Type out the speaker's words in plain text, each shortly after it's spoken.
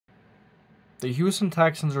The Houston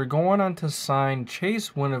Texans are going on to sign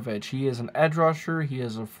Chase Winovich. He is an edge rusher. He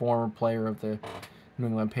is a former player of the New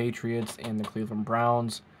England Patriots and the Cleveland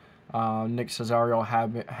Browns. Nick Cesario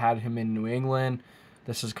had him in New England.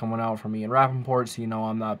 This is coming out from Ian Rappaport, so you know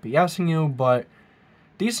I'm not BSing you, but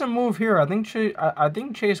decent move here. I think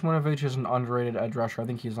Chase Winovich is an underrated edge rusher. I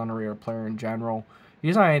think he's an underrated player in general.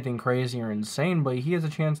 He's not anything crazy or insane, but he has a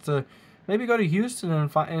chance to maybe go to Houston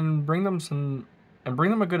and bring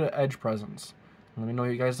them a good edge presence. Let me know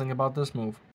what you guys think about this move.